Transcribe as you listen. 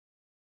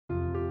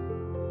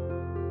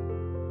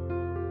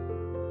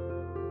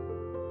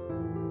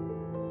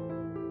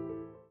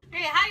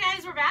Hi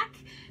guys, we're back.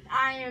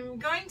 I am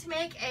going to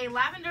make a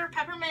lavender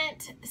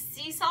peppermint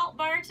sea salt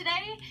bar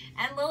today,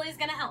 and Lily's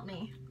gonna help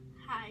me.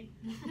 Hi.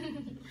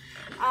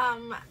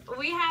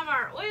 We have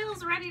our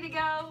oils ready to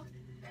go.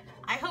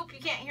 I hope you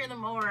can't hear the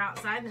mower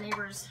outside, the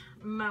neighbor's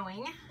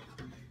mowing.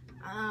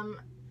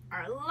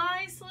 Our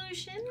lye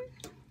solution.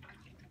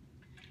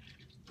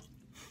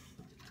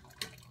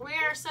 We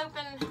are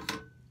soaping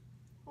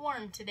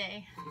warm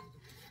today.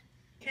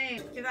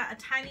 Okay, give that a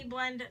tiny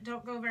blend,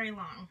 don't go very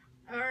long.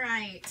 All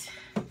right,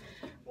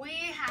 we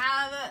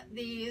have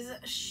these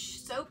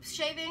soap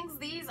shavings.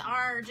 These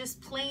are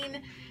just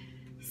plain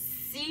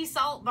sea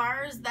salt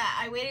bars that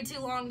I waited too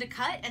long to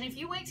cut. And if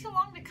you wait too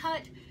long to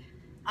cut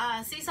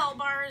sea salt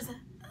bars,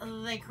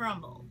 they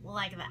crumble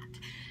like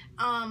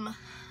that.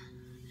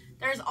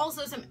 There's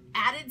also some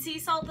added sea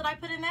salt that I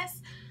put in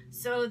this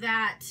so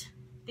that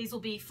these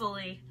will be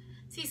fully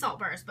sea salt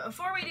bars. But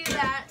before we do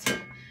that,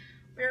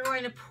 we're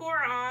going to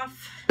pour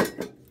off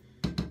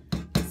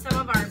some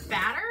of our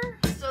batter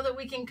so that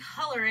we can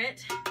color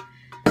it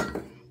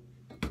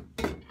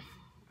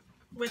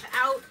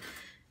without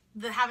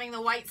having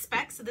the white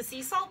specks of the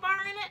sea salt bar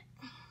in it.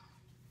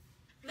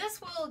 This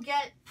will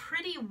get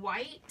pretty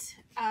white.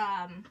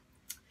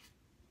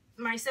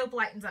 My soap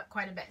lightens up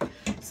quite a bit.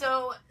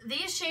 So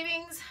these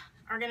shavings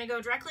are going to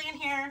go directly in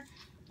here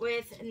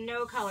with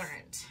no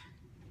colorant.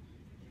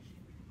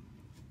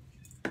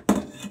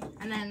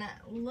 And then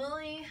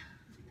Lily,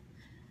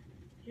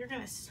 you're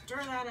going to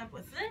stir that up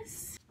with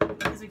this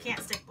because we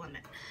can't stick blend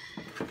it.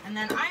 And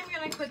then I'm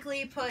going to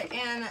quickly put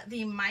in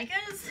the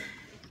micas.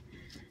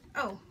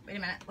 Oh, wait a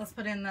minute. Let's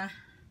put in the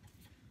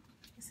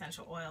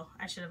essential oil.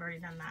 I should have already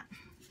done that.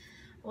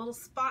 A little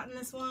spot in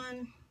this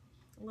one,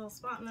 a little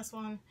spot in this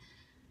one,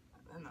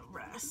 and the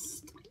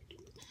rest.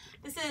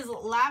 This is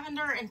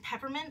lavender and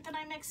peppermint that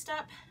I mixed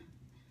up.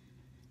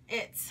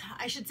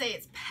 I should say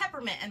it's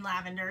peppermint and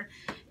lavender.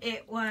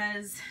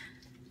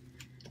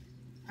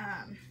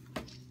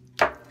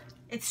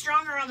 It's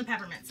stronger on the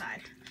peppermint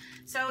side.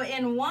 So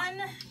in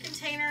one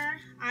container,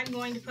 I'm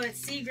going to put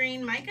sea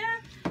green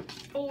mica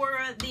for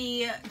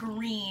the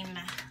green.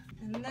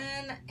 And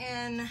then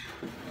in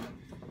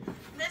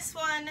this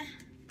one,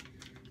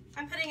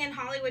 I'm putting in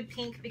Hollywood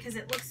pink because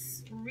it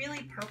looks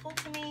really purple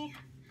to me.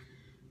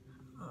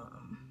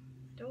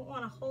 Don't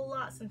want a whole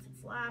lot since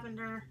it's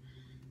lavender.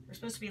 They're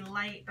supposed to be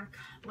lighter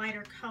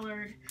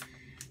colored.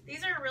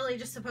 These are really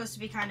just supposed to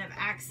be kind of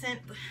accent.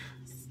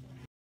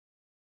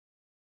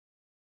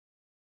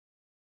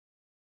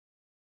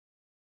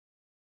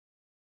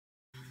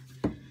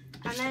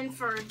 And then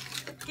for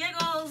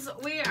giggles,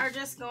 we are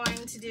just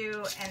going to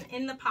do an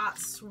in the pot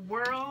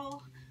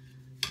swirl,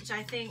 which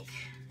I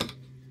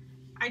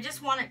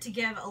just want it to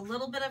give a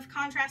little bit of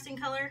contrasting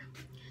color.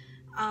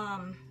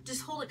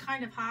 Just hold it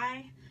kind of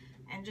high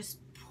and just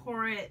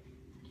pour it.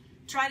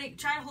 Try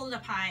to hold it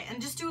up high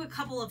and just do it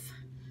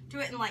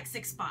in like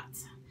 6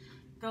 spots.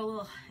 Go a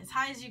little as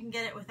high as you can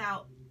get it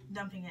without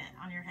dumping it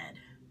on your head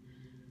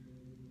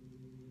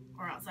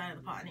or outside of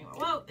the pot anywhere.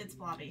 Whoa, it's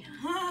blobby.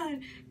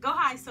 Go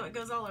high so it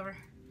goes all over.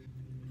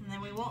 And then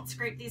we won't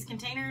scrape these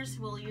containers.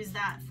 We'll use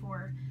that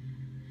for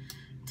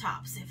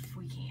tops if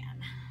we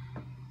can.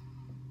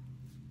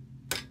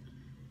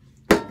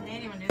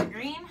 And you want to do the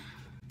green?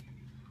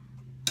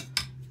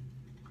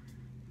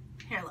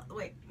 Here,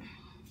 wait.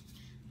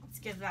 Let's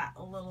give that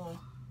a little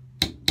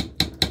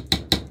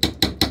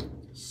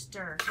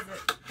stir because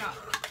it got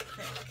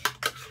thick.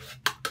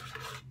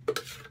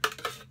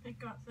 It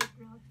got thick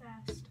really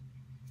fast.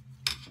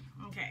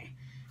 Okay,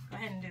 go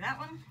ahead and do that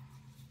one.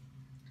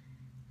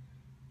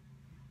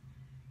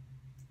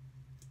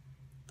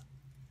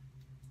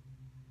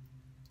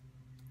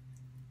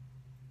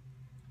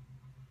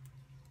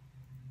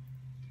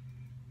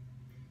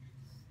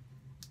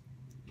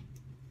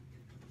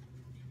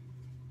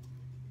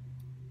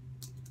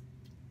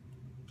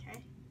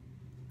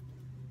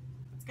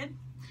 Good.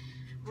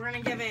 We're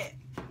gonna give it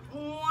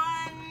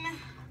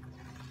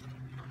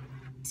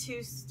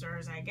 2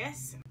 stirs, I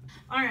guess.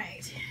 All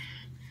right,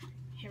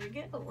 here we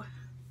go.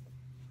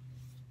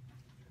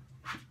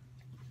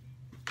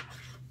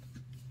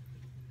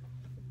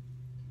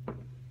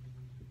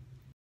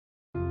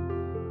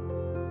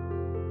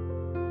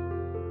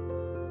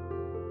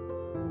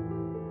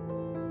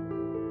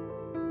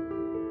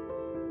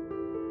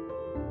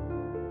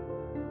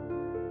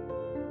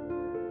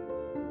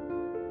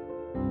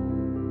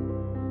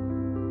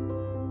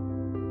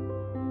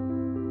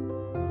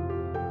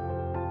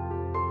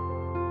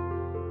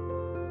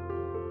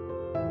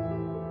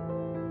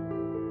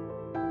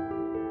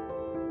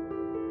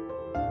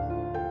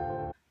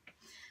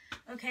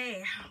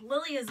 Okay,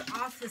 Lily is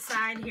off the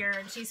side here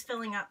and she's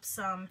filling up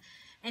some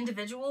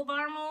individual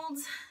bar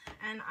molds,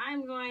 and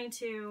I'm going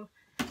to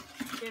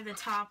give the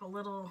top a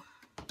little,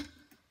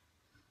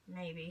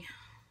 maybe.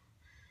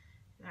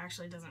 It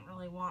actually doesn't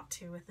really want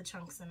to with the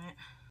chunks in it.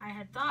 I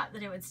had thought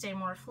that it would stay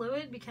more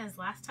fluid because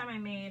last time I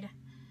made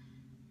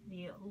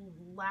the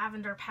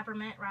lavender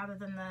peppermint rather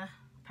than the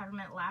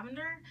peppermint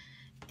lavender,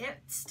 it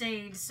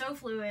stayed so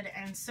fluid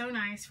and so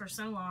nice for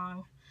so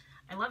long.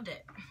 I loved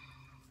it.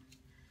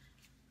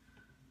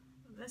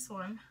 this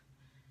one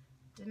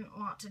didn't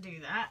want to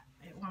do that.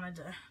 It wanted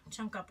to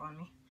chunk up on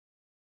me.